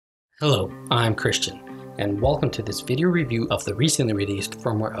Hello, I'm Christian, and welcome to this video review of the recently released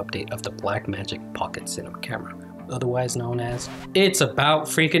firmware update of the Blackmagic Pocket Cinema Camera, otherwise known as It's About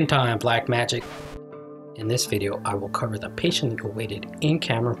Freaking Time Blackmagic. In this video, I will cover the patiently awaited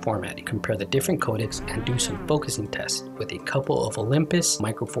in-camera formatting, compare the different codecs, and do some focusing tests with a couple of Olympus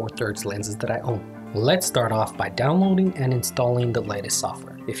Micro Four Thirds lenses that I own. Let's start off by downloading and installing the latest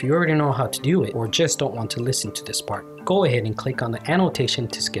software. If you already know how to do it or just don't want to listen to this part, go ahead and click on the annotation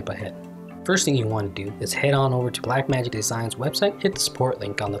to skip ahead. First thing you want to do is head on over to Blackmagic Design's website, hit the support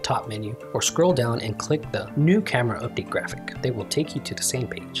link on the top menu, or scroll down and click the new camera update graphic. They will take you to the same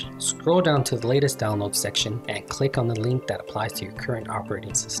page. Scroll down to the latest download section and click on the link that applies to your current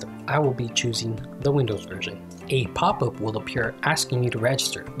operating system. I will be choosing the Windows version. A pop-up will appear asking you to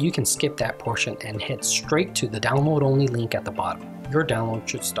register. You can skip that portion and head straight to the download only link at the bottom. Your download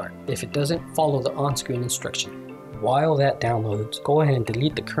should start. If it doesn't, follow the on-screen instruction. While that downloads, go ahead and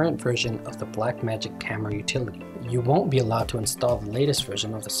delete the current version of the Blackmagic camera utility. You won't be allowed to install the latest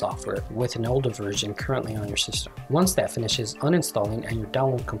version of the software with an older version currently on your system. Once that finishes uninstalling and your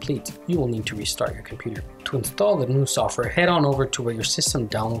download completes, you will need to restart your computer. To install the new software, head on over to where your system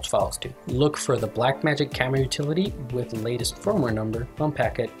downloads files to. Look for the Blackmagic camera utility with the latest firmware number,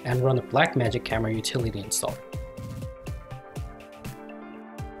 unpack it, and run the Blackmagic camera utility installer.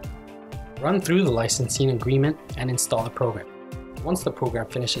 Run through the licensing agreement and install the program. Once the program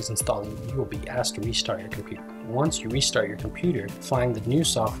finishes installing, you will be asked to restart your computer. Once you restart your computer, find the new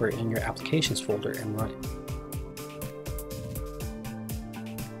software in your applications folder and run it.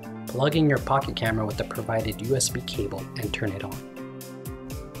 Plug in your pocket camera with the provided USB cable and turn it on.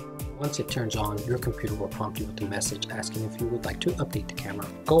 Once it turns on, your computer will prompt you with a message asking if you would like to update the camera.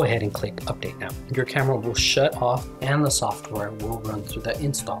 Go ahead and click Update Now. Your camera will shut off and the software will run through the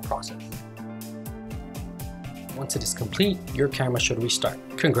install process. Once it is complete, your camera should restart.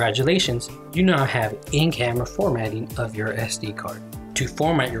 Congratulations, you now have in-camera formatting of your SD card. To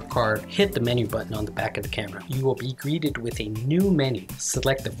format your card, hit the menu button on the back of the camera. You will be greeted with a new menu.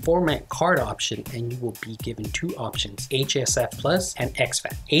 Select the Format Card option and you will be given two options, HSF Plus and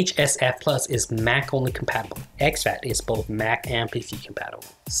exFAT. HSF Plus is Mac only compatible. exFAT is both Mac and PC compatible.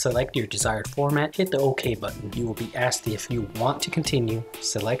 Select your desired format, hit the OK button. You will be asked if you want to continue.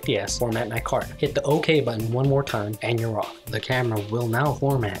 Select yes, format my card. Hit the OK button one more time and you're off. The camera will now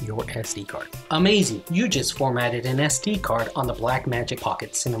format your SD card. Amazing! You just formatted an SD card on the Blackmagic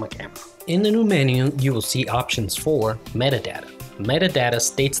Pocket Cinema Camera. In the new menu, you will see options for metadata. Metadata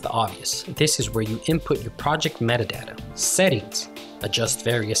states the obvious. This is where you input your project metadata. Settings, adjust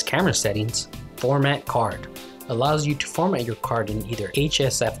various camera settings. Format card, allows you to format your card in either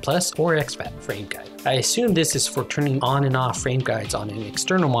HSF Plus or exFAT frame guide. I assume this is for turning on and off frame guides on an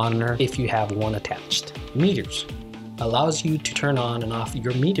external monitor if you have one attached. Meters, allows you to turn on and off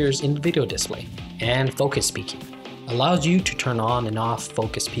your meters in the video display. And focus peaking, allows you to turn on and off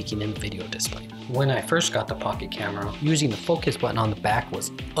focus peaking in the video display. When I first got the pocket camera, using the focus button on the back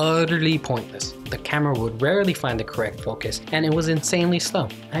was utterly pointless. The camera would rarely find the correct focus and it was insanely slow.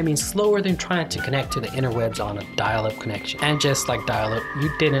 I mean, slower than trying to connect to the interwebs on a dial-up connection. And just like dial-up,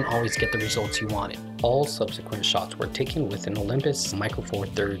 you didn't always get the results you wanted. All subsequent shots were taken with an Olympus Micro Four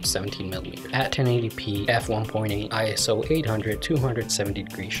Third 17mm at 1080p, f1.8, ISO 800, 270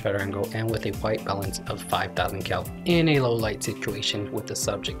 degree shutter angle, and with a white balance of 5000 Kelvin in a low light situation with the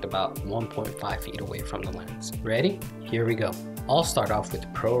subject about 1.5 feet away from the lens. Ready? Here we go. I'll start off with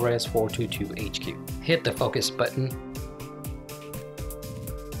ProRes 422 HQ. Hit the focus button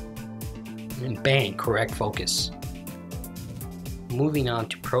and bang, correct focus. Moving on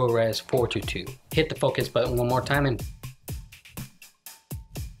to ProRes 422. Hit the focus button one more time and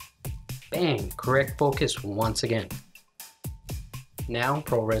bang, correct focus once again. Now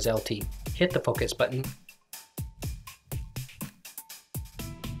ProRes LT. Hit the focus button.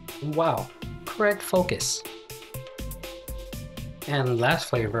 Wow, correct focus. And last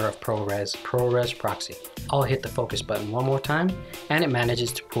flavor of ProRes Proxy. I'll hit the focus button one more time and it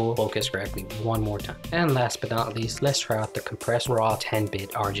manages to pull focus correctly one more time. And last but not least, let's try out the compressed raw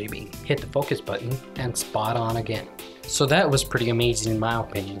 10-bit RGB. Hit the focus button and spot on again. So that was pretty amazing in my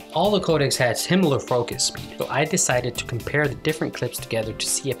opinion. All the codecs had similar focus speed, so I decided to compare the different clips together to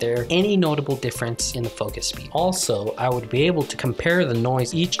see if there are any notable difference in the focus speed. Also, I would be able to compare the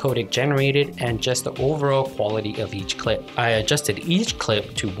noise each codec generated and just the overall quality of each clip. I adjusted each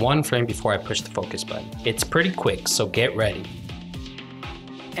clip to 1 frame before I pushed the focus button. It's pretty quick, so get ready.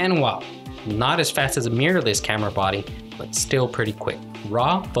 And wow, not as fast as a mirrorless camera body, but still pretty quick.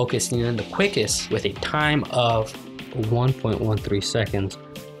 Raw focusing in the quickest with a time of 1.13 seconds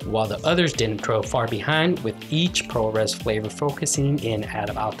while the others didn't trail far behind, with each ProRes flavor focusing in at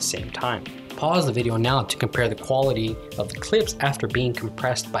about the same time. Pause the video now to compare the quality of the clips after being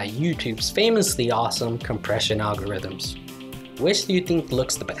compressed by YouTube's famously awesome compression algorithms. Which do you think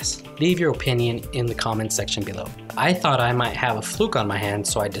looks the best? Leave your opinion in the comment section below. I thought I might have a fluke on my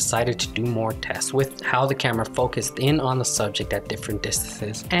hands, so I decided to do more tests with how the camera focused in on the subject at different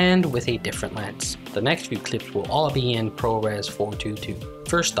distances and with a different lens. The next few clips will all be in ProRes 422.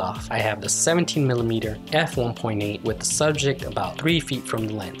 First off, I have the 17mm f1.8 with the subject about 3 feet from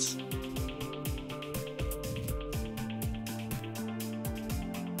the lens.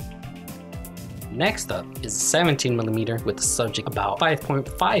 Next up is the 17mm with the subject about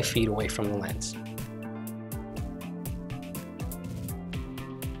 5.5 feet away from the lens.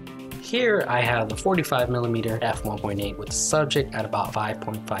 Here I have the 45mm f1.8 with the subject at about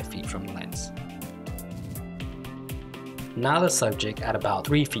 5.5 feet from the lens. Now the subject at about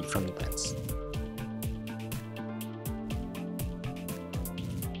 3 feet from the lens.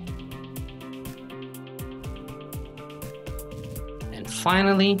 And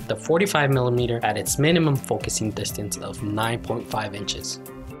finally, the 45mm at its minimum focusing distance of 9.5 inches.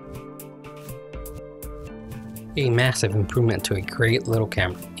 A massive improvement to a great little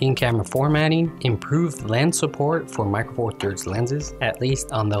camera. In-camera formatting, improved lens support for Micro Four Thirds lenses, at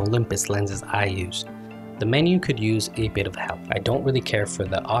least on the Olympus lenses I use. The menu could use a bit of help. I don't really care for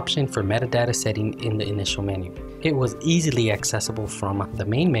the option for metadata setting in the initial menu. It was easily accessible from the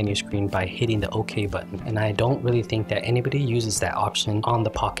main menu screen by hitting the OK button, and I don't really think that anybody uses that option on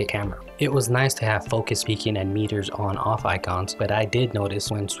the Pocket camera. It was nice to have focus peaking and meters on off icons, but I did notice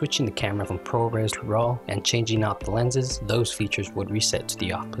when switching the camera from ProRes to RAW and changing out the lenses, those features would reset to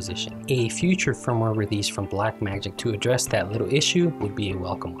the off position. A future firmware release from Blackmagic to address that little issue would be a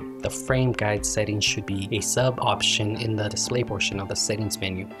welcome one. The frame guide settings should be a sub option in the display portion of the settings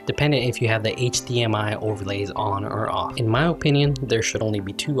menu, depending if you have the HDMI overlays on or off. In my opinion, there should only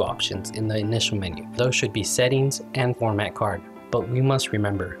be two options in the initial menu. Those should be settings and format card. But we must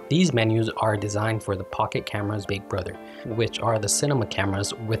remember, these menus are designed for the Pocket camera's big brother, which are the cinema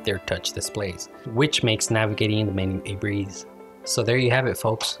cameras with their touch displays, which makes navigating the menu a breeze. So there you have it,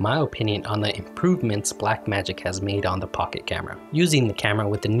 folks, my opinion on the improvements Blackmagic has made on the Pocket camera. Using the camera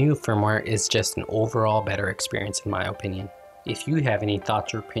with the new firmware is just an overall better experience in my opinion. If you have any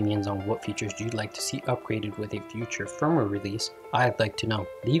thoughts or opinions on what features you'd like to see upgraded with a future firmware release, I'd like to know.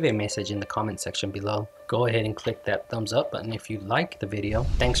 Leave a message in the comment section below. Go ahead and click that thumbs up button if you liked the video.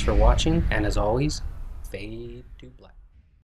 Thanks for watching, and as always, fade to black.